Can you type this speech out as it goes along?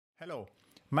Hello,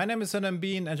 my name is Adam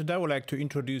Bean and today I would like to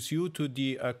introduce you to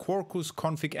the Quarkus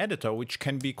config editor, which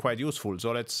can be quite useful.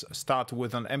 So let's start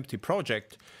with an empty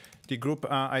project. The group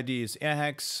ID is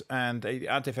airhacks and the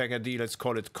artifact ID, let's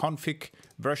call it config.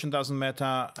 Version doesn't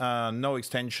matter, no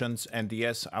extensions, and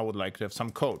yes, I would like to have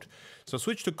some code. So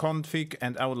switch to config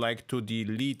and I would like to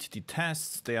delete the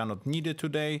tests. They are not needed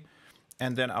today.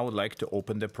 And then I would like to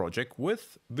open the project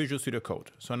with Visual Studio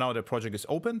Code. So now the project is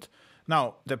opened.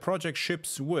 Now the project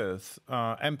ships with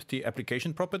empty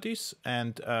application properties,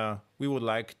 and we would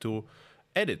like to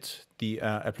edit the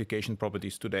application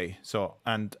properties today. So,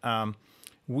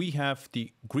 we have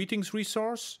the greetings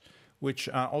resource, which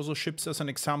also ships as an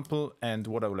example. And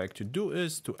what I would like to do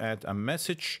is to add a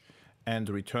message and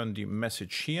return the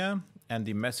message here. And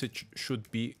the message should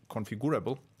be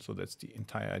configurable. So that's the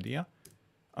entire idea.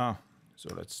 So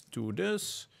let's do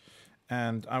this,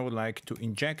 and I would like to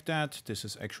inject that. This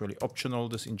is actually optional,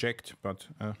 this inject, but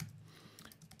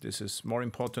this is more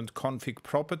important, config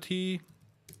property,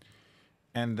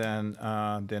 and then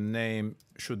the name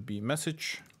should be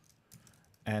message,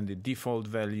 and the default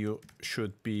value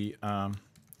should be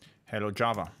hello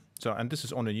Java. So, and this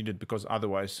is only needed because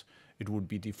otherwise it would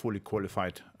be the fully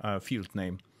qualified field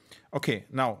name. Okay,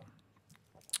 now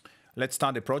let's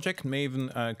start the project. Maven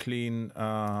clean.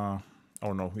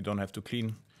 Oh no, we don't have to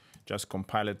clean, just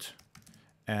compile it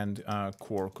and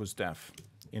Quarkus dev.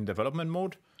 In development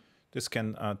mode, this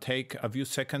can take a few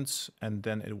seconds and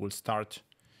then it will start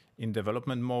in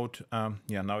development mode.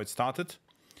 Yeah, now it started.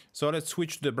 So let's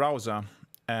switch to the browser,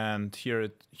 and here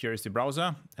is the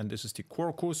browser, and this is the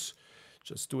Quarkus.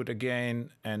 Just do it again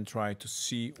and try to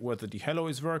see whether the hello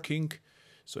is working.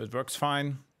 So it works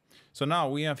fine. So now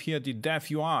we have here the dev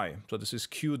UI. So this is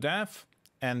qdev.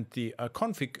 And the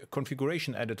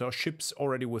configuration editor ships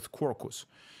already with Quarkus.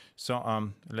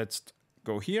 So let's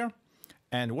go here.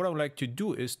 And what I would like to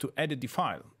do is to edit the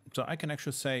file. So I can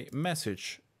actually say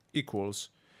message equals,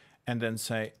 and then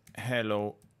say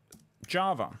hello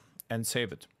Java, and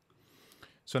save it.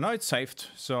 So now it's saved.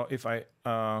 So if I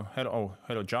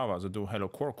hello Java, so do hello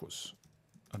Quarkus,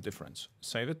 a difference.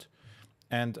 Save it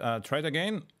and try it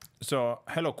again. So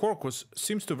hello Quarkus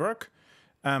seems to work.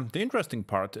 The interesting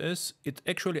part is it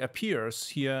actually appears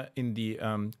here in the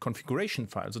configuration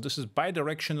file. So this is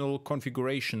bidirectional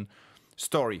configuration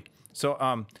story.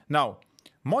 So now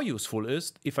more useful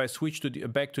is if I switch to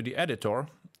back to the editor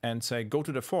and say go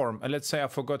to the form, and let's say I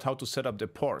forgot how to set up the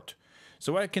port.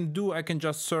 So what I can do, I can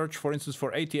just search, for instance,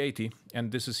 for 8080,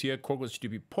 and this is here Quarkus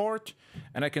HTTP port,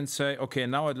 and I can say, okay,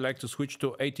 now I'd like to switch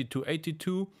to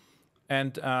 8282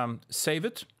 and save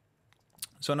it.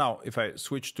 So now if I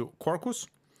switch to Quarkus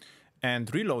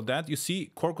and reload that, you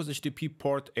see Quarkus HTTP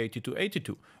port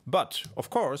 8282. But of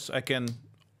course, I can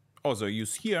also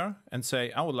use here and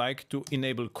say I would like to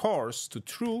enable CORS to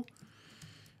true,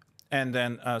 and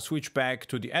then switch back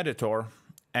to the editor,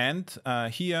 and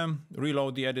here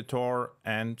reload the editor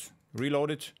and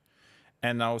reload it,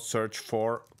 and now search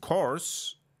for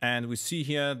CORS, and we see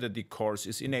here that the CORS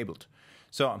is enabled.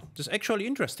 So it's actually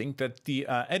interesting that the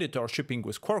editor shipping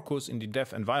with Quarkus in the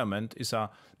dev environment is a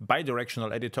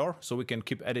bidirectional editor, so we can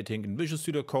keep editing in Visual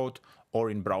Studio Code or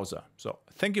in browser. So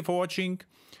thank you for watching,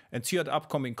 and see you at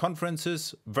upcoming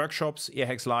conferences, workshops,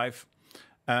 airhacks live,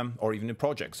 or even in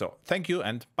projects. So thank you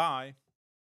and bye.